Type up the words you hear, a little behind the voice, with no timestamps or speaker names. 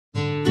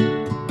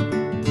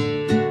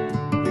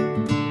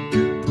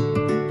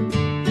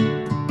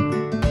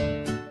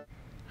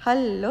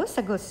Hello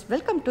சகோஸ்,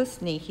 welcome to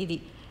ஸ்னேஹிதி.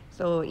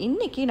 So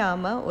இன்றைக்கி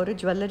நாம் ஒரு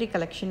ஜுவல்லரி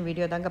கலெக்ஷன்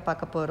வீடியோ தாங்க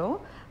பார்க்க போகிறோம்.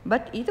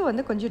 பட் இது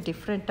வந்து கொஞ்சம்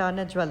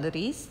டிஃப்ரெண்ட்டான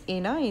ஜுவல்லரிஸ்.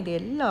 ஏன்னா இது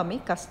எல்லாமே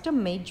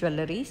கஸ்டம் மேட்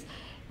ஜுவல்லரிஸ்.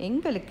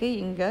 எங்களுக்கு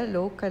இங்கே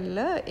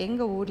லோக்கலில்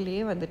எங்கள்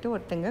ஊர்லேயே வந்துட்டு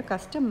ஒருத்தங்க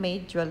கஸ்டம்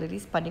மேட்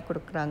ஜுவல்லரிஸ் பண்ணி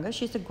கொடுக்குறாங்க.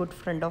 She is a good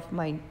friend of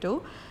mind two.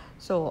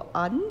 So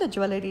அந்த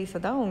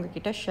ஜுவல்லரிஸை தான்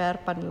உங்ககிட்ட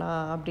ஷேர்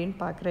பண்ணலாம் அப்படின்னு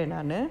பார்க்குறேன்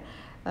நான்.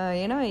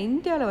 ஏன்னா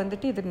இந்தியாவில்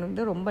வந்துட்டு இது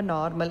வந்து ரொம்ப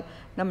நார்மல்,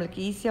 நம்மளுக்கு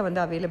ஈஸியாக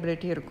வந்து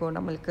அவைலபிலிட்டி இருக்கும்.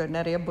 நம்மளுக்கு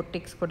நிறைய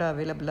புட்டிக்ஸ் கூட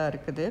அவைலபிளாக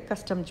இருக்குது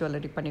கஸ்டம்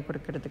ஜுவல்லரி பண்ணி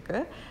கொடுக்கறதுக்கு.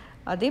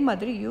 அதே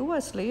மாதிரி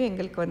யூஎஸ்லேயும்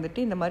எங்களுக்கு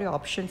வந்துட்டு இந்த மாதிரி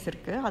ஆப்ஷன்ஸ்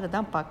இருக்குது. அதை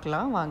தான்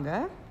பார்க்கலாம் வாங்க.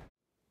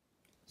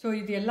 ஸோ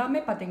இது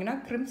எல்லாமே பார்த்தீங்கன்னா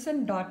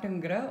கிரிம்சன்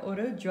டாட்டுங்கிற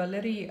ஒரு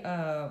ஜுவல்லரி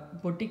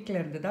பொட்டிக்கில்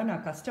இருந்து தான்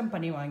நான் கஸ்டம்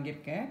பண்ணி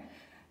வாங்கியிருக்கேன்.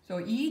 ஸோ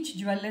ஈச்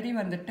ஜுவல்லரி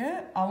வந்துட்டு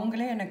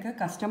அவங்களே எனக்கு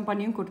கஸ்டம்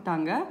பண்ணியும்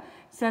கொடுத்தாங்க.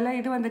 சில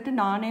இது வந்துட்டு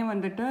நானே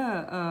வந்துட்டு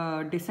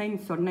டிசைன்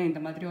சொன்னேன், இந்த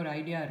மாதிரி ஒரு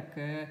ஐடியா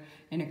இருக்குது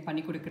எனக்கு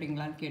பண்ணி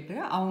கொடுக்குறீங்களான்னு கேட்டு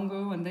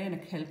அவங்களும் வந்து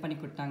எனக்கு ஹெல்ப் பண்ணி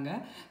கொடுத்தாங்க.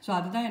 ஸோ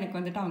அதுதான் எனக்கு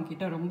வந்துட்டு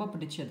அவங்கக்கிட்ட ரொம்ப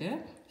பிடிச்சது.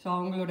 ஸோ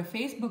அவங்களோட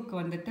ஃபேஸ்புக்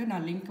வந்துட்டு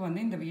நான் லிங்க்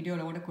வந்து இந்த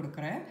வீடியோவில் கூட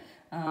கொடுக்குறேன்.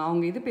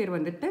 அவங்க இது பேர்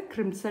வந்துட்டு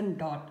கிரிம்சன்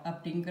டாட்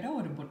அப்படிங்கிற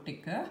ஒரு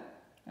பொட்டிக்கு.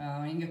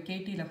 இங்கே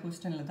கேடியில்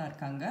ஹூஸ்டனில் தான்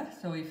இருக்காங்க.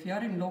 So if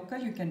you are in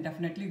local you can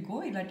definitely go.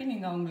 இல்லாட்டி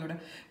நீங்கள் அவங்களோட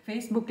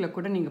ஃபேஸ்புக்கில்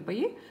கூட நீங்கள்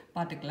போய்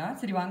பார்த்துக்கலாம்.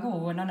 சரி வாங்க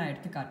ஒவ்வொன்றா நான்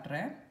எடுத்து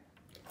காட்டுறேன்.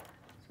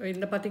 ஸோ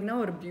இந்த பார்த்திங்கன்னா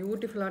ஒரு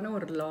பியூட்டிஃபுல்லான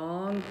ஒரு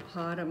லாங்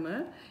ஹாரம்.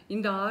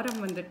 இந்த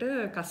ஹாரம் வந்துட்டு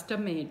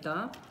கஸ்டம் மேட்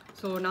தான்.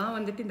 ஸோ நான்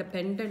வந்துட்டு இந்த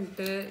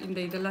பெண்டன்ட்டு இந்த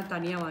இதெல்லாம்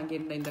தனியாக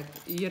வாங்கியிருந்தேன். இந்த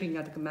இயரிங்,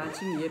 அதுக்கு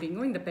மேட்சிங்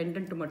இயரிங்கும் இந்த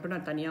பெண்டன்ட்டு மட்டும்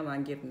நான் தனியாக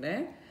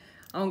வாங்கியிருந்தேன்.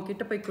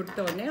 அவங்கக்கிட்ட போய்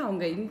கொடுத்த உடனே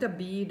அவங்க இந்த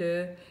பீடு,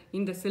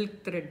 இந்த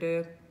சில்க் த்ரெட்டு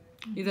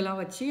இதெல்லாம்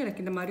வச்சு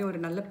எனக்கு இந்த மாதிரி ஒரு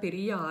நல்ல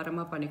பெரிய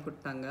ஆரமாக பண்ணி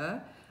கொடுத்தாங்க.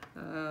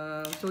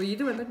 ஸோ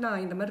இது வந்துட்டு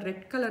நான் இந்த மாதிரி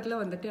ரெட் கலரில்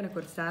வந்துட்டு எனக்கு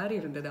ஒரு சாரீ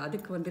இருந்தது,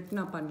 அதுக்கு வந்துட்டு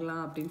நான்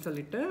பண்ணலாம் அப்படின்னு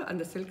சொல்லிட்டு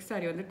அந்த சில்க்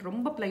சாரீ வந்துட்டு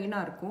ரொம்ப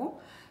ப்ளைனாக இருக்கும்.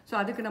 ஸோ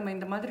அதுக்கு நம்ம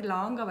இந்த மாதிரி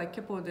லாங்காக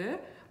வைக்க போது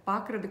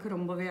பார்க்குறதுக்கு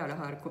ரொம்பவே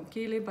அழகாக இருக்கும்.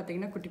 கீழே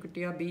பார்த்தீங்கன்னா குட்டி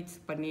குட்டியாக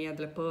பீட்ஸ் பண்ணி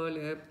அதில்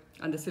பேர்லு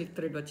அந்த சில்க்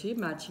த்ரெட் வச்சு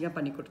மேட்சிங்காக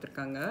பண்ணி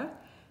கொடுத்துருக்காங்க.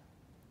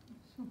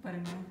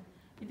 சூப்பருங்க.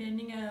 இது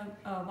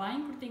நீங்கள்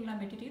வாங்கி கொடுத்தீங்களா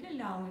மெட்டீரியல்,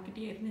 இல்லை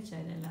அவங்கக்கிட்டே இருந்துச்சா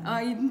இதெல்லாம்?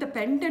 இந்த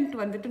பெண்டன்ட்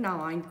வந்துட்டு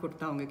நான் வாங்கி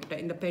கொடுத்தேன் அவங்கக்கிட்ட.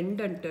 இந்த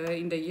பெண்டன்ட்டு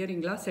இந்த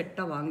இயரிங்லாம்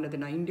செட்டாக வாங்கினது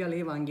நான்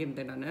இந்தியாவிலேயே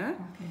வாங்கியிருந்தேன் நான்.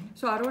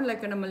 ஸோ அரௌண்ட்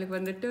லைக் நம்மளுக்கு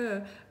வந்துட்டு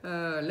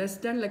லெஸ்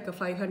தேன் லைக்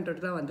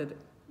 500 தான் வந்தது.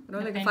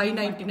 லைக்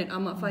 599.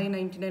 ஆமாம்,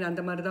 599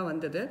 அந்த மாதிரி தான்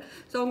வந்தது.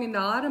 ஸோ அவங்க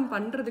இந்த ஆரம்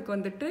பண்ணுறதுக்கு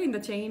வந்துட்டு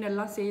இந்த செயின்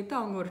எல்லாம்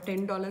சேர்த்து அவங்க ஒரு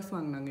 $10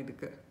 வாங்கினாங்க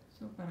இதுக்கு.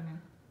 சூப்பருங்க,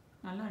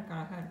 நல்லா இருக்கு,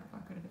 அழகாக இருக்குது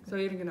பார்க்குறதுக்கு.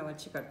 ஸோ இருங்க நான்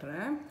வச்சு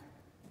காட்டுறேன்.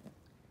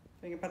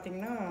 இங்கே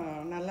பார்த்தீங்கன்னா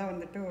நல்லா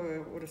வந்துட்டு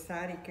ஒரு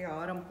சாரீக்கு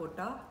ஆரம்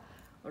போட்டால்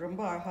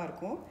ரொம்ப அழகாக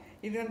இருக்கும்.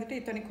 இது வந்துட்டு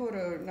இத்தனைக்கும்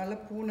ஒரு நல்ல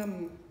பூனம்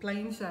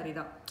பிளைன் சாரீ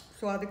தான்.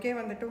 ஸோ அதுக்கே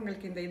வந்துட்டு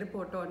உங்களுக்கு இந்த இது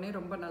போட்டோடனே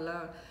ரொம்ப நல்லா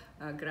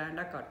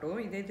கிராண்டாக காட்டும்.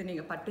 இது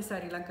நீங்கள் பட்டு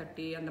சாரீலாம்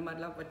கட்டி அந்த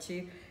மாதிரிலாம் வச்சு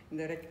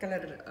இந்த ரெட்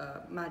கலர்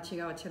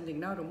மேட்சிங்காக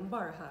வச்சுருந்திங்கன்னா ரொம்ப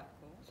அழகாக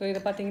இருக்கும். ஸோ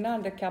இதை பார்த்தீங்கன்னா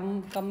அந்த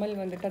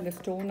கம்மல் வந்துட்டு அந்த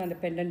ஸ்டோன் அந்த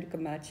பெண்டன்ட்டுக்கு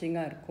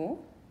மேட்சிங்காக இருக்கும்.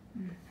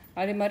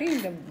 அதே மாதிரி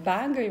இந்த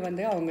பேங்கிள்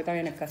வந்து அவங்க தான்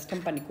எனக்கு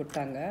கஸ்டம் பண்ணி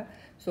கொடுத்தாங்க.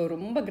 ஸோ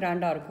ரொம்ப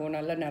கிராண்டாக இருக்கும்,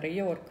 நல்லா நிறைய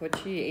ஒர்க்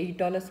வச்சு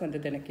 $8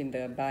 வந்தது எனக்கு இந்த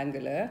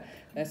பேங்கிள்.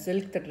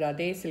 சில்க் த்ரெட்,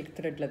 அதே சில்க்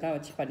த்ரெட்டில் தான்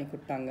வச்சு பண்ணி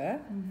கொடுத்தாங்க.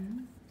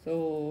 ஸோ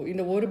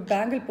இந்த ஒரு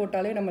பேங்கிள்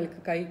போட்டாலே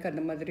நம்மளுக்கு கைக்கு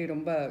அந்த மாதிரி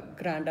ரொம்ப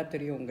கிராண்டாக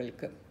தெரியும்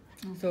உங்களுக்கு.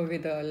 ஸோ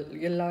இது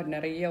எல்லாம்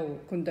நிறைய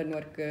குந்தன்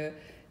ஒர்க்கு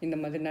இந்த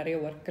மாதிரி நிறைய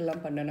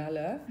ஒர்க்கெல்லாம் பண்ணனால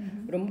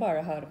ரொம்ப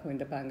அழகாக இருக்கும்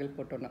இந்த பேங்கிள்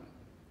போட்டோன்னா.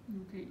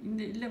 ஓகே,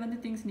 இந்த இதில் வந்து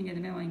திங்ஸ் நீங்கள்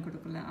எதுவுமே வாங்கி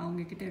கொடுக்கல,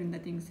 அவங்கக்கிட்ட இருந்த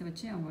திங்ஸை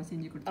வச்சு அவங்க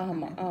செஞ்சு கொடுத்தாங்க.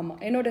 ஆமாம்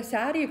ஆமாம், என்னோடய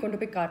சாரியை கொண்டு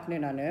போய்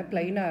காட்டினேன் நான்,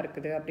 ப்ளைனாக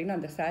இருக்குது அப்படின்னு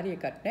அந்த சாரியை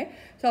காட்டினேன்.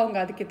 ஸோ அவங்க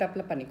அதுக்கு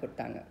தப்பில் பண்ணி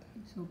கொடுத்தாங்க.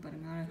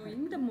 சூப்பருங்க.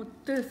 இந்த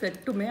முத்து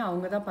செட்டுமே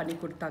அவங்க தான் பண்ணி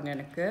கொடுத்தாங்க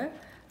எனக்கு.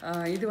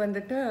 இது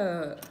வந்துட்டு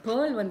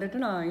பேர்ல் வந்துட்டு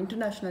நான்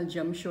இன்டர்நேஷ்னல்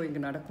ஜெம் ஷோ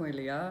இங்கே நடக்கும்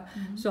இல்லையா,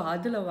 ஸோ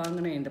அதில்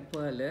வாங்கினேன் இந்த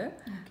பேர்லு.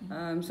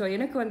 ஸோ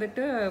எனக்கு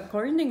வந்துட்டு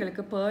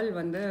குழந்தைங்களுக்கு பேர்ல்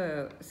வந்து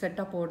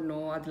செட்டாக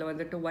போடணும், அதில்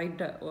வந்துட்டு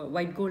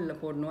ஒயிட் கோல்டில்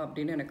போடணும்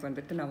அப்படின்னு எனக்கு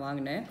வந்துட்டு நான்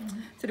வாங்கினேன்.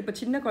 சரி இப்போ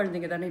சின்ன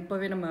குழந்தைங்க தானே,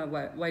 இப்போவே நம்ம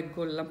ஒயிட்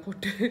கோல்டெலாம்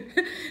போட்டு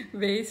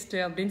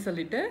வேஸ்ட்டு அப்படின்னு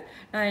சொல்லிட்டு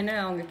நான் என்ன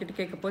அவங்கக்கிட்ட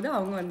கேட்க போது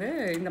அவங்க வந்து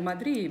இந்த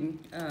மாதிரி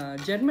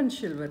ஜெர்மன்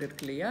சில்வர்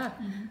இருக்கு இல்லையா,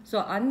 ஸோ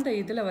அந்த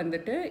இதில்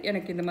வந்துட்டு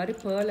எனக்கு இந்த மாதிரி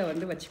பேர்லை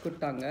வந்து வச்சு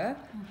கொடுத்தாங்க.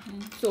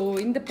 ஸோ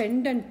இந்த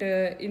பெண்டன்ட்டு,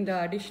 இந்த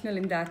அடிஷ்னல்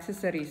இந்த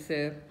ஆக்சசரிஸு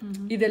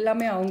இது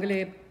எல்லாமே அவங்களே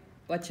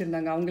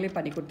வச்சுருந்தாங்க, அவங்களே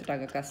பண்ணி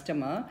கொடுத்துட்டாங்க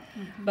கஸ்டமாக.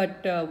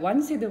 பட்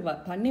ஒன்ஸ் இது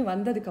பண்ணி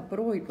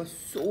வந்ததுக்கப்புறம் இப்போ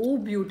ஸோ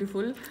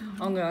பியூட்டிஃபுல்.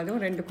 அவங்க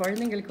அதுவும் 2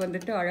 குழந்தைங்களுக்கு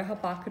வந்துட்டு அழகாக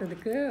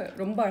பார்க்குறதுக்கு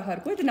ரொம்ப அழகாக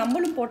இருக்கும். இது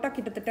நம்மளும் போட்டால்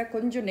கிட்டத்தட்ட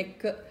கொஞ்சம்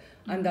நெக்கு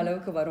அந்த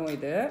அளவுக்கு வரும்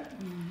இது.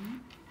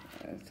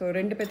 ஸோ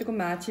 2 பேத்துக்கும்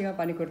மேட்சிங்காக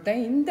பண்ணி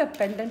கொடுத்தேன். இந்த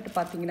பெண்டன்ட்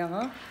பார்த்தீங்கன்னா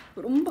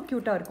ரொம்ப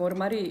க்யூட்டாக இருக்கும். ஒரு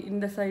மாதிரி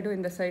இந்த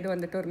சைடும்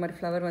வந்துட்டு ஒரு மாதிரி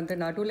ஃப்ளவர் வந்து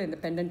நடுவில் இந்த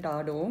பெண்டன்ட்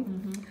ஆடும்.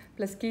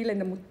 ப்ளஸ் கீழே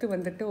இந்த முத்து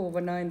வந்துட்டு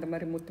ஒவ்வொன்றா இந்த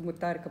மாதிரி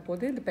முத்தாக இருக்க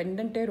போது இந்த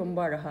பெண்டன்ட்டே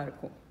ரொம்ப அழகாக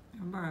இருக்கும்.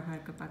 ரொம்ப அழகாக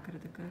இருக்குது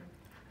பார்க்குறதுக்கு.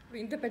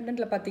 இந்த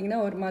பெண்டன்ட்ல பார்த்தீங்கன்னா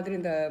ஒரு மாதிரி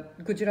இந்த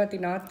குஜராத்தி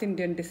நார்த்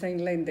இந்தியன்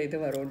டிசைனில் இந்த இது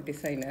வரும்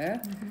டிசைனு.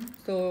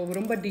 ஸோ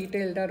ரொம்ப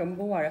டீட்டெயில்டாக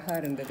ரொம்பவும் அழகாக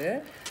இருந்தது.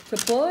 ஸோ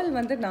பேர்ல்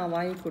வந்து நான்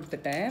வாங்கி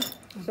கொடுத்துட்டேன்.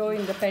 ஸோ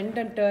இந்த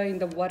பெண்டன்ட்டு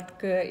இந்த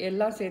ஒர்க்கு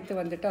எல்லாம்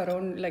சேர்த்து வந்துட்டு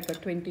அரௌண்ட் லைக்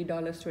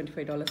 $20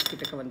 $25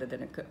 கிட்டக்க வந்தது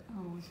எனக்கு.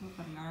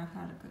 சூப்பர்,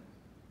 அழகாக இருக்குது.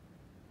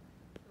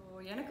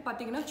 எனக்கு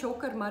பார்த்தீங்கன்னா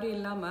சோக்கர் மாதிரி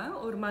இல்லாமல்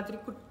ஒரு மாதிரி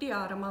குட்டி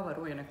ஆரமாக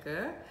வரும் எனக்கு.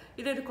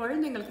 இது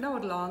குழந்தைங்களுக்குனா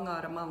ஒரு லாங்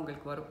ஆரமாக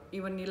அவங்களுக்கு வரும்.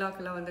 ஈவன்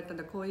நிலாக்கெல்லாம் வந்துட்டு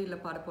அந்த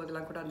கோயிலில்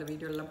பாடும்போதெல்லாம் கூட அந்த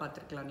வீடியோலாம்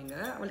பார்த்துருக்கலாம்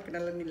நீங்கள். அவளுக்கு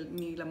நல்ல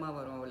நீளமாக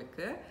வரும்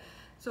அவளுக்கு.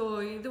 ஸோ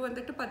இது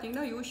வந்துட்டு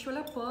பார்த்தீங்கன்னா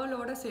யூஸ்வலாக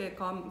பேர்லோட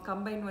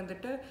கம்பைன்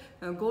வந்துட்டு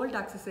கோல்டு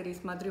ஆக்சசரிஸ்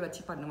மாதிரி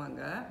வச்சு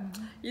பண்ணுவாங்க.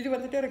 இது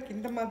வந்துட்டு எனக்கு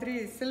இந்த மாதிரி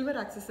சில்வர்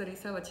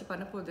ஆக்சசரிஸாக வச்சு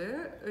பண்ணும்போது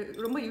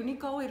ரொம்ப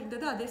யூனிக்காகவும்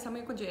இருந்தது. அதே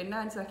சமயம் கொஞ்சம்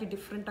என்ஹான்ஸ் ஆகி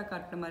டிஃப்ரெண்ட்டாக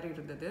காட்டின மாதிரி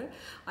இருந்தது.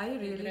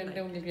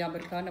 உங்களுக்கு ஞாபகம்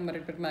இருக்கா, நம்ம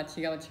 2 பேர்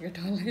மேட்சிங்காக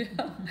வச்சுக்கிட்டோம்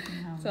இல்லையா?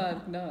 ஸோ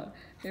அதுதான்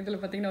இதில்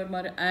பார்த்தீங்கன்னா ஒரு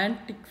மாதிரி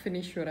ஆன்டிக்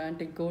ஃபினிஷ், ஒரு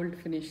ஆன்டிக் கோல்டு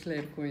ஃபினிஷில்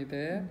இருக்கும்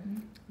இது.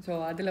 ஸோ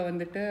அதில்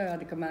வந்துட்டு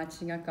அதுக்கு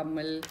மேட்சிங்காக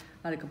கம்மல்,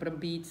 அதுக்கப்புறம்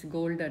பீட்ஸ்,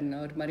 கோல்டன்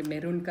ஒரு மாதிரி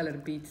மெரூன் கலர்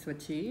பீட்ஸ்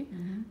வச்சு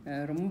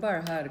ரொம்ப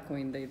அழகாக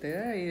இருக்கும் இந்த இது.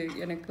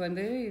 எனக்கு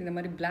வந்து இந்த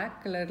மாதிரி பிளாக்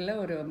கலரில்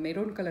ஒரு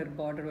மெரூன் கலர்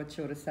பார்டர் வச்சு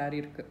ஒரு சாரீ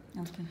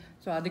இருக்குது.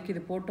 ஸோ அதுக்கு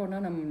இது போட்டோன்னா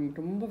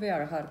ரொம்பவே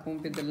அழகாக இருக்கும்.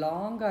 இப்போ இது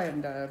லாங்காக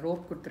இந்த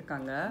ரோப்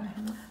கொடுத்துருக்காங்க.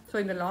 ஸோ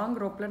இந்த லாங்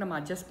ரோப்பில் நம்ம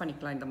அட்ஜஸ்ட்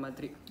பண்ணிக்கலாம் இந்த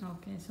மாதிரி.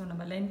 ஓகே, ஸோ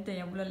நம்ம லென்த்து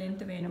எவ்வளோ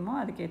லென்த்து வேணுமோ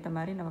அதுக்கேற்ற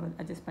மாதிரி நம்ம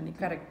அட்ஜஸ்ட்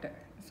பண்ணிக்கலாம். கரெக்டு.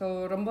 ஸோ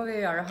ரொம்பவே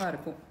அழகாக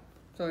இருக்கும்.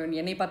 ஸோ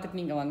என்னை பார்த்துட்டு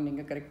நீங்கள்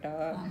வாங்கினீங்க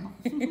கரெக்டாக.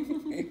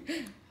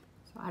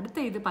 ஸோ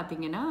அடுத்த இது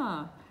பார்த்தீங்கன்னா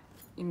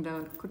இந்த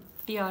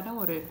குட்டியான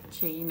ஒரு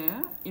செயின்.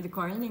 இது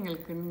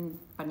குழந்தைங்களுக்குன்னு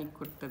பண்ணி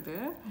கொடுத்தது.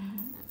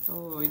 ஸோ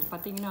இது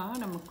பார்த்தீங்கன்னா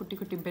நம்ம குட்டி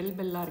குட்டி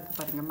பெல்லாக இருக்குது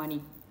பாருங்கள், மணி.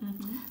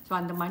 ஸோ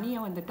அந்த மணியை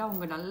வந்துட்டு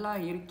அவங்க நல்லா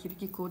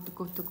இறுக்கி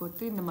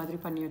கோத்து இந்த மாதிரி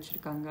பண்ணி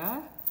வச்சுருக்காங்க.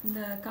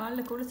 இந்த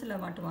காலில்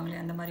கொலுசில்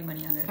மாட்டுவாங்களே அந்த மாதிரி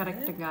மணியாங்க?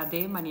 கரெக்டுங்க,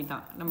 அதே மணி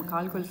தான். நம்ம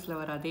கால் கொலுசில்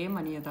வர அதே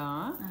மணியை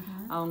தான்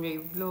அவங்க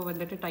இவ்வளோ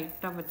வந்துட்டு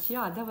டைட்டாக வச்சு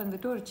அதை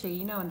வந்துட்டு ஒரு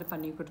செயினை வந்து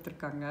பண்ணி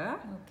கொடுத்துருக்காங்க.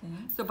 ஓகே.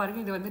 ஸோ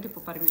பாருங்கள், இது வந்துட்டு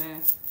இப்போ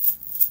பாருங்களேன்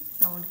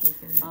சவுண்ட்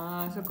கேட்குது.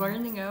 ஸோ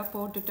குழந்தைங்க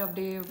போட்டுட்டு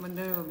அப்படியே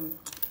வந்து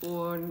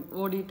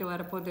ஓடிட்டு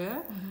வரப்போது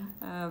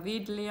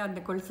வீட்லேயே அந்த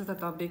கொலுசு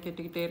சத்தம் அப்படியே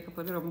கேட்டுக்கிட்டே இருக்க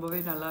போது ரொம்பவே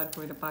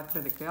நல்லாயிருக்கும் இதை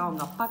பார்க்குறதுக்கு.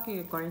 அவங்க அப்பாவுக்கு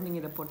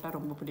குழந்தைங்க இதை போட்டால்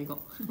ரொம்ப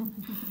பிடிக்கும்.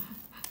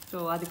 ஸோ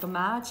அதுக்கு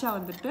மேட்சாக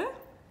வந்துட்டு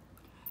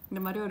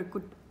இந்த மாதிரி ஒரு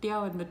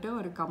குட்டியாக வந்துட்டு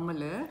ஒரு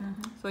கம்மல்.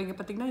 ஸோ இங்கே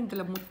பார்த்தீங்கன்னா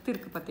இதில் முத்து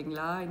இருக்குது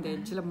பார்த்தீங்களா, இந்த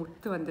எட்ஜில்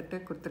முத்து வந்துட்டு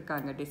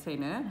கொடுத்துருக்காங்க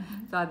டிசைனு.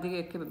 ஸோ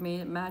அதுக்கு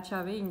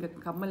மேட்சாகவே இங்கே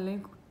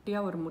கம்மல்லையும்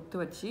குட்டியாக ஒரு முத்து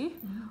வச்சு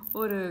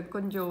ஒரு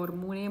கொஞ்சம் ஒரு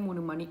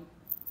 3 மணி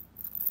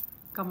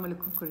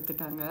கம்மலுக்கும்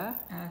கொடுத்துட்டாங்க.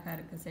 அழகாக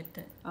இருக்குது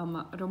செட்டு.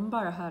 ஆமாம், ரொம்ப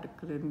அழகாக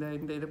இருக்குது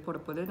இந்த இது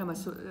போடும்போது. நம்ம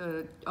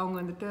அவங்க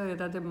வந்துட்டு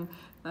ஏதாவது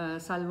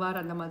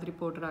சல்வார் அந்த மாதிரி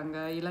போடுறாங்க,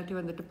 இல்லாட்டி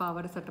வந்துட்டு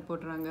பாவாடை சட்டை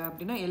போடுறாங்க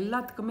அப்படின்னா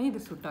எல்லாத்துக்குமே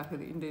இது சூட்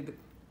ஆகுது இந்த இது.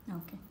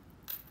 ஓகே.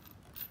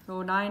 ஸோ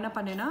நான் என்ன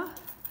பண்ணேன்னா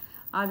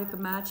அதுக்கு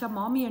மேட்சாக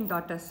மாமி அண்ட்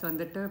டாட்டர்ஸ்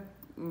வந்துட்டு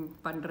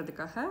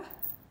பண்ணுறதுக்காக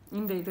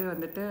இந்த இது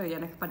வந்துட்டு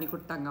எனக்கு பண்ணி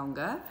கொடுத்தாங்க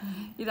அவங்க.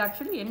 இது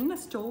ஆக்சுவலி என்ன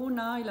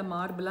ஸ்டோனா இல்லை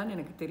மார்பிளான்னு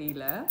எனக்கு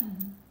தெரியல.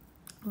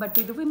 பட்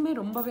இதுவுமே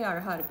ரொம்பவே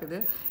அழகாக இருக்குது.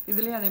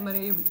 இதுலேயும் அதே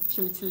மாதிரி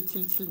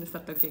சில்னு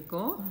சத்தம்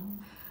கேட்கும்.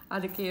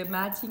 அதுக்கு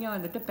மேட்சிங்காக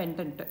வந்துட்டு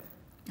பெண்டன்ட்டு.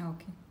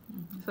 ஓகே.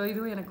 ஸோ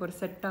இதுவும் எனக்கு ஒரு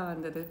செட்டாக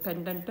வந்தது.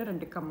 பெண்டன்ட்டு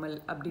 2 கம்மல்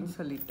அப்படின்னு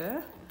சொல்லிட்டு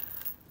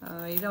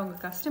இது அவங்க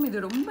கஷ்டம். இது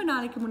ரொம்ப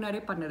நாளைக்கு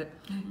முன்னாடியே பண்ணது.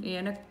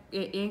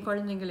 என்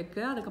குழந்தைங்களுக்கு,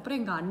 அதுக்கப்புறம்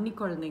எங்கள் அண்ணி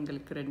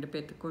குழந்தைங்களுக்கு 2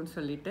 பேர்த்துக்கும்னு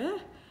சொல்லிட்டு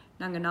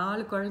நாங்கள்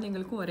 4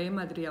 குழந்தைங்களுக்கும் ஒரே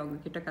மாதிரி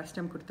அவங்கக்கிட்ட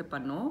கஷ்டம் கொடுத்து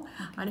பண்ணோம்.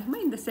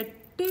 அநேகமாக இந்த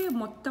செட்டே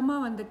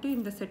மொத்தமாக வந்துட்டு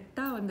இந்த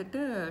செட்டாக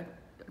வந்துட்டு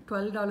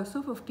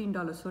 $12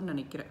 $15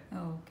 நினைக்கிறேன்.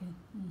 ஓகே.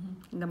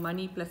 இந்த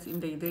மணி ப்ளஸ்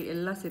இந்த இது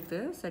எல்லாம் சேர்த்து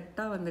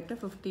செட்டாக வந்துட்டு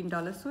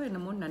 $15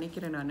 என்னமோன்னு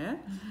நினைக்கிறேன் நான்.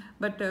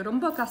 பட்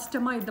ரொம்ப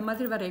கஷ்டமாக இந்த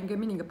மாதிரி வேறு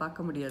எங்கேயுமே நீங்கள்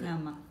பார்க்க முடியாது.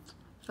 ஆமாம்.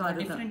 ஸோ அது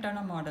டிஃப்ரெண்ட்டான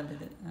மாடல்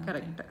இது.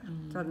 கரெக்டு.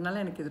 ஸோ அதனால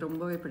எனக்கு இது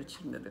ரொம்பவே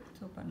பிடிச்சிருந்தது.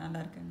 சூப்பர், நல்லா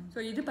இருக்குங்க. ஸோ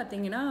இது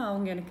பார்த்தீங்கன்னா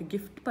அவங்க எனக்கு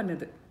கிஃப்ட்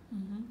பண்ணுது.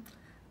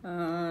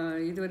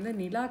 இது வந்து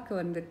நிலாக்கு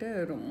வந்துட்டு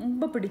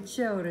ரொம்ப பிடிச்ச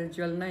ஒரு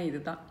ஜுவல்னால் இது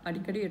தான்.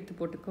 அடிக்கடி எடுத்து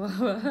போட்டுக்குவா.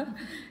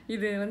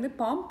 இது வந்து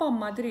பாம்பாம்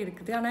மாதிரி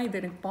இருக்குது. ஆனால் இது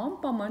எனக்கு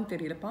பாம்பாமான்னு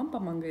தெரியல.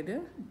 பாம்பாமாங்க இது?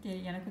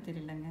 எனக்கு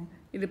தெரியலங்க.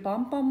 இது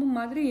பாம்பாமும்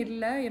மாதிரி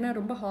இல்லை, ஏன்னா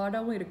ரொம்ப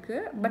ஹார்டாகவும்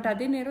இருக்குது. பட்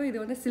அதே நேரம் இது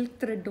வந்து சில்க்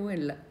த்ரெட்டும்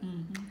இல்லை.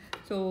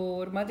 ஸோ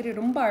ஒரு மாதிரி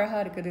ரொம்ப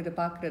அழகாக இருக்குது இது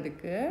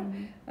பார்க்குறதுக்கு.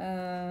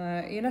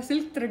 ஏன்னா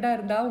சில்க் த்ரெட்டாக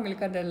இருந்தால்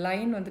உங்களுக்கு அந்த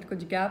லைன் வந்துட்டு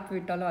கொஞ்சம் கேப்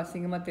விட்டாலும்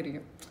அசிங்கமாக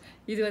தெரியும்.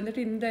 இது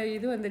வந்துட்டு இந்த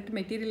இது வந்துட்டு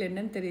மெட்டீரியல்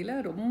என்னன்னு தெரியல,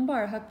 ரொம்ப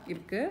அழகாக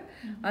இருக்குது.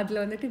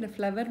 அதில் வந்துட்டு இந்த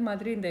ஃப்ளவர்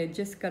மாதிரி இந்த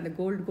எட்ஜஸ்க்கு அந்த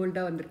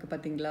கோல்டாக வந்திருக்கு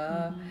பார்த்தீங்களா,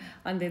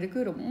 அந்த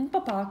இதுக்கு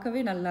ரொம்ப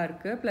பார்க்கவே நல்லா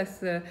இருக்குது. ப்ளஸ்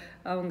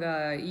அவங்க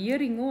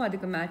இயரிங்கும்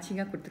அதுக்கு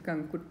மேட்சிங்காக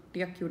கொடுத்துருக்காங்க,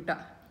 குட்டியாக க்யூட்டாக.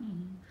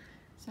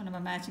 ஸோ நம்ம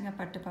மேட்சிங்காக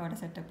பட்டு பாவாடை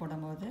சட்டை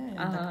போடும்போது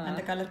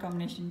அந்த கலர்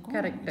காம்பினேஷனுக்கும்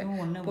கரெக்டு.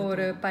 இப்போ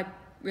ஒரு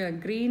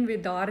க்ரீன்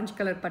வித் ஆரஞ்சு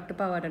கலர் பட்டு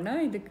பாவாடைன்னா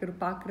இதுக்கு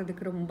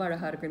பார்க்குறதுக்கு ரொம்ப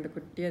அழகாக இருக்கும். இந்த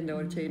குட்டி அந்த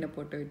ஒரு செயினை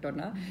போட்டு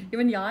விட்டோன்னா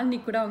ஈவன் யாழ்னி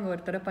கூட அவங்க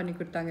ஒரு தடவை பண்ணி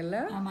கொடுத்தாங்கல்ல.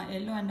 ஆமாம்,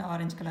 எல்லோ அண்ட்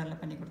ஆரஞ்சு கலரில்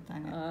பண்ணி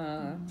கொடுத்தாங்க.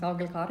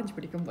 அவங்களுக்கு ஆரஞ்சு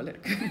பிடிக்கும் போல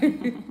இருக்கு.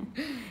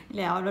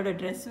 இல்லை, அவளோட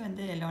ட்ரெஸ்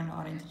வந்து எல்லோ அண்ட்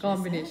ஆரஞ்சு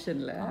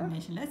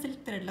காம்பினேஷனில்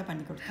சில்க் த்ரெட்டில்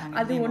பண்ணி கொடுத்தாங்க.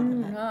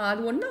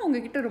 அது ஒன்று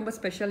அவங்கக்கிட்ட ரொம்ப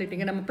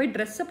ஸ்பெஷாலிட்டிங்க. நம்ம போய்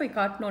ட்ரெஸ்ஸை போய்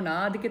காட்டினோன்னா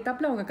அதுக்கு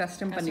ஏற்றாப்புல அவங்க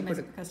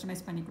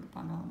கஸ்டமைஸ் பண்ணி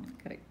கொடுப்பாங்க.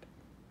 கரெக்ட்.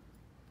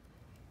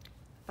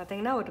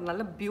 பார்த்தீங்கன்னா ஒரு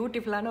நல்ல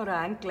பியூட்டிஃபுல்லான ஒரு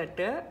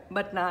ஆங்க்லெட்டு.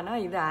 பட் நான்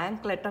இது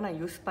ஆங்க்லெட்டாக நான்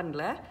யூஸ்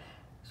பண்ணல.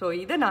 ஸோ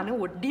இதை நான்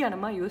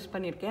ஒட்டியானமாக யூஸ்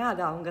பண்ணியிருக்கேன்.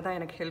 அது அவங்க தான்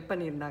எனக்கு ஹெல்ப்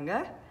பண்ணியிருந்தாங்க.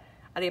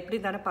 அது எப்படி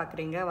தானே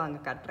பார்க்குறீங்க, வாங்க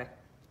காட்டுறேன்.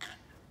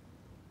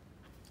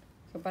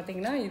 ஸோ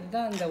பார்த்தீங்கன்னா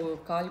இதுதான் அந்த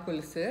கால்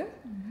கொலுசு.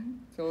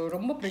 ஸோ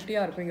ரொம்ப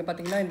ப்ரிட்டியாக இருக்கும். இங்கே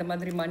பார்த்தீங்கன்னா இந்த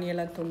மாதிரி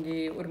மணியெல்லாம் தொங்கி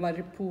ஒரு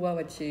மாதிரி பூவாக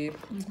வச்சு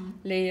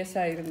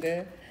லேயர்ஸாக இருந்து.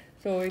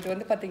 ஸோ இது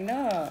வந்து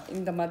பார்த்தீங்கன்னா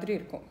இந்த மாதிரி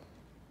இருக்கும்.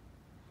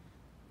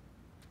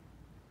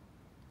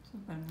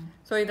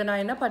 ஸோ இதை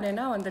நான் என்ன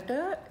பண்ணேன்னா வந்துட்டு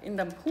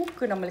இந்த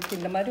ஹூக்கு நம்மளுக்கு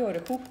இந்த மாதிரி ஒரு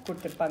ஹூக்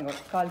கொடுத்துருப்பாங்க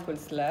கால்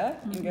கொலுசில்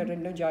இங்கே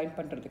ரெண்டும் ஜாயின்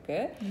பண்ணுறதுக்கு.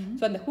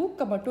 ஸோ அந்த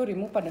ஹூக்கை மட்டும்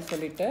ரிமூவ் பண்ண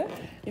சொல்லிவிட்டு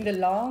இந்த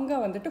லாங்காக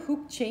வந்துட்டு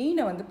ஹூக்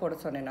செயினை வந்து போட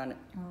சொன்னேன் நான்.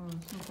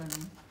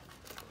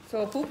 ஸோ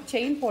ஹூக்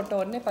செயின் போட்ட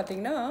உடனே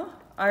பார்த்தீங்கன்னா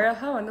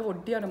அழகாக வந்து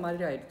ஒட்டியான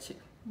மாதிரி ஆயிடுச்சு.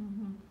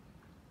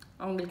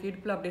 அவங்களுக்கு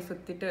இடுப்பில் அப்படியே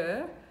சுற்றிட்டு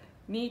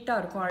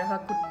நீட்டாக இருக்கும்.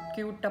 அழகாக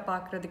க்யூட்டாக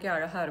பார்க்குறதுக்கே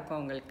அழகாக இருக்கும்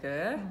அவங்களுக்கு.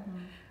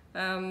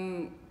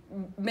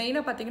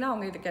 மெயினாக பார்த்தீங்கன்னா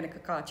அவங்க இதுக்கு எனக்கு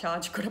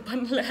சார்ஜ் கூட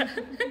பண்ணல.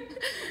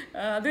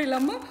 அதுவும்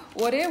இல்லாமல்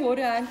ஒரே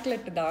ஒரு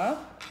ஆங்க்லெட் தான்,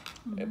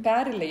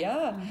 பேர் இல்லையா,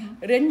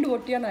 2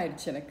 ஒட்டியான்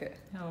ஆயிடுச்சு எனக்கு.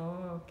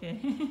 ஓகே.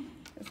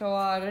 ஸோ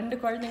 2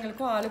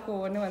 குழந்தைங்களுக்கும் ஆளுக்கு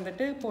ஒவ்வொன்று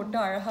வந்துட்டு போட்டு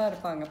அழகாக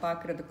இருப்பாங்க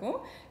பார்க்குறதுக்கும்.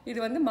 இது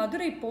வந்து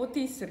மதுரை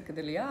போத்தீஸ்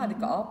இருக்குது இல்லையா,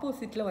 அதுக்கு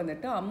ஆப்போசிட்டில்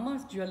வந்துட்டு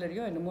அம்மாஸ்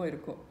ஜுவல்லரியோ என்னமோ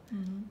இருக்கும்.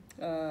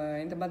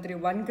 இந்த மாதிரி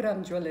 1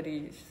 கிராம் ஜுவல்லரி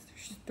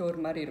ஸ்டோர்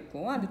மாதிரி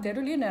இருக்கும். அது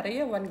தெருவிலேயே நிறைய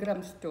 1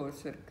 கிராம்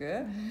ஸ்டோர்ஸ்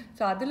இருக்குது.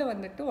 ஸோ அதில்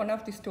வந்துட்டு ஒன்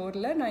ஆஃப் தி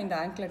ஸ்டோரில் நான் இந்த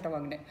ஆங்க்லெட்டை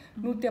வாங்கினேன்.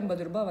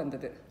 150 ரூபா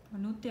வந்தது.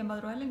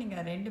 150 ரூபாயில்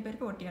நீங்கள் 2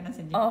 பேருக்கு ஒட்டியான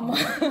செஞ்சு.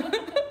 ஆமாம்.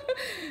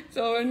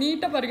 ஸோ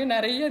நீட்டாக பாருங்க,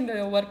 நிறைய இந்த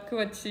ஒர்க்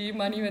வச்சு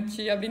மணி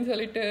வச்சு அப்படின்னு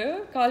சொல்லிட்டு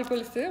கால்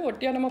கொலுசு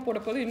ஒட்டியானமாக போட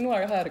போது இன்னும்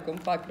அழகாக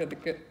இருக்கும்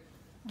பார்க்குறதுக்கு.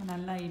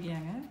 நல்ல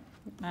ஐடியாங்க.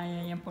 நான்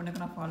என்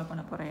பொண்ணுக்கு நான் ஃபாலோ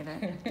பண்ண போகிறேன் இதை.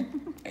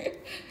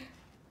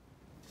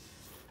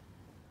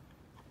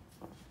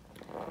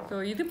 ஸோ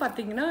இது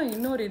பார்த்திங்கன்னா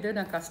இன்னொரு இது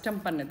நான் கஸ்டம்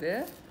பண்ணது.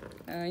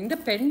 இந்த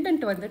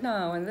பெண்டன்ட் வந்து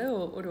நான் வந்து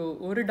ஒரு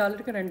 $1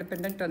 2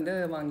 பெண்டன்ட் வந்து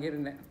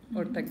வாங்கியிருந்தேன்.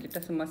 ஒருத்தங்கிட்ட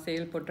சும்மா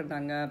சேல்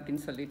போட்டிருந்தாங்க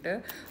அப்படின்னு சொல்லிட்டு.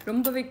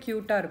 ரொம்பவே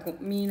க்யூட்டாக இருக்கும்,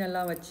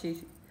 மீனெல்லாம் வச்சு.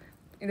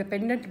 இந்த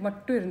பெண்டன்ட்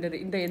மட்டும் இருந்தது,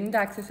 இந்த எந்த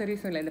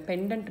ஆக்சசரிஸும் இல்லை. இந்த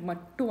பெண்டன்ட்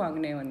மட்டும்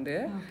வாங்கினேன் வந்து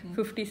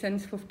 50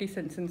 cents 50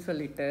 centsன்னு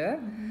சொல்லிட்டு.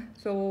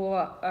 ஸோ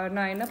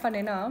நான் என்ன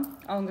பண்ணேன்னா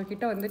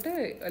அவங்கக்கிட்ட வந்துட்டு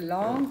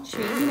லாங்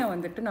செயினை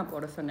வந்துட்டு நான்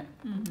போட சொன்னேன்.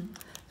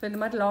 ஸோ இந்த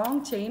மாதிரி லாங்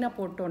செயினை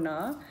போட்டோன்னா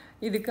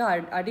இதுக்கு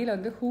அடியில்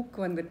வந்து ஹூக்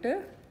வந்துட்டு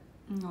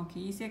ஓகே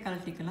ஈஸியாக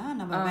கழட்டிக்கலாம்.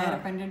 நம்ம வேறு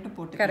பெண்டன்ட்டு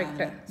போட்டு.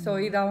 கரெக்டு. ஸோ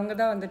இது அவங்க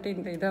தான் வந்துட்டு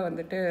இந்த இதை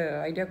வந்துட்டு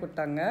ஐடியா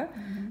கொடுத்தாங்க.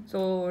 ஸோ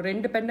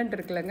 2 பெண்டன்ட்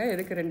இருக்குல்லங்க,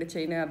 எதுக்கு 2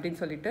 செயின்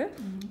அப்படின்னு சொல்லிட்டு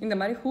இந்த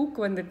மாதிரி ஹூக்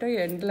வந்துட்டு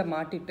எண்டில்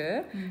மாட்டிட்டு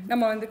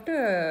நம்ம வந்துட்டு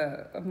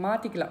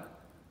மாற்றிக்கலாம்.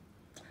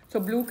 ஸோ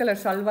ப்ளூ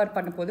கலர் சல்வார்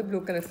பண்ண போது ப்ளூ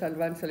கலர்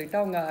சல்வார்னு சொல்லிட்டு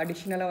அவங்க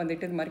அடிஷ்னலாக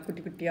வந்துட்டு இந்த மாதிரி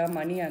குட்டி குட்டியாக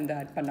மணி அந்த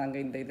ஆட் பண்ணாங்க.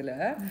 இந்த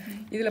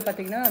இதில்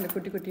பார்த்தீங்கன்னா அந்த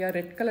குட்டி குட்டியாக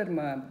ரெட் கலர்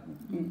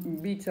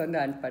பீட்ஸ் வந்து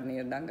ஆட்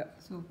பண்ணியிருந்தாங்க.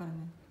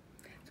 சூப்பருங்க.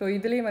 ஸோ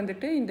இதுலேயும்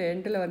வந்துட்டு இந்த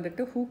எண்டில்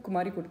வந்துட்டு ஹூக்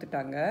மாதிரி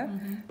கொடுத்துட்டாங்க.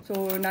 ஸோ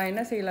நான்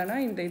என்ன செய்யலான்னா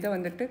இந்த இதை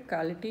வந்துட்டு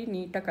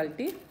நீட்டாக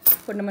கழட்டி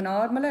இப்போ நம்ம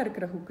நார்மலாக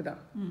இருக்கிற ஹூக்கு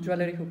தான்,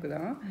 ஜுவல்லரி ஹூக்கு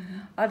தான்,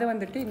 அதை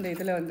வந்துட்டு இந்த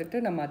இதில் வந்துட்டு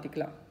நம்ம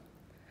மாற்றிக்கலாம்.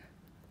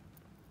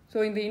 ஸோ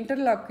இந்த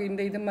இன்டர்லாக்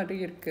இந்த இது மாதிரி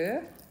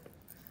இருக்குது.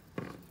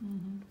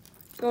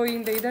 ஸோ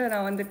இந்த இதை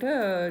நான் வந்துட்டு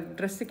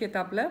ட்ரெஸ்ஸுக்கு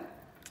ஏற்றாப்புல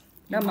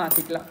நான்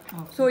மாற்றிக்கலாம்.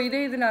 ஸோ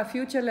இது நான்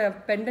ஃப்யூச்சரில்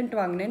பெண்டன்ட்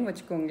வாங்கினேன்னு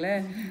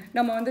வச்சுக்கோங்களேன்,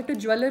 நம்ம வந்துட்டு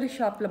ஜுவல்லரி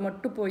ஷாப்பில்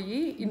மட்டும் போய்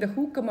இந்த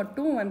ஹூக்கை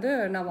மட்டும் வந்து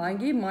நான்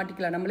வாங்கி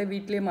மாட்டிக்கலாம். நம்மளே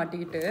வீட்டிலே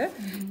மாட்டிக்கிட்டு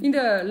இந்த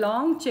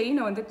லாங்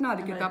செயினை வந்துட்டு நான்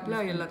அதுக்கு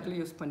ஏற்றாப்புல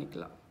எல்லாத்துலேயும் யூஸ்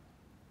பண்ணிக்கலாம்.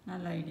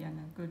 நல்ல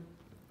ஐடியாங்க. குட்.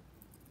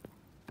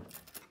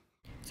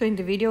 ஸோ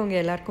இந்த வீடியோ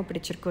உங்கள் எல்லாருக்கும்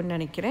பிடிச்சிருக்குன்னு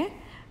நினைக்கிறேன்.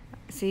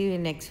 See you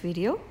in next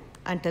video.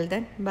 Until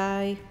then,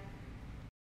 bye.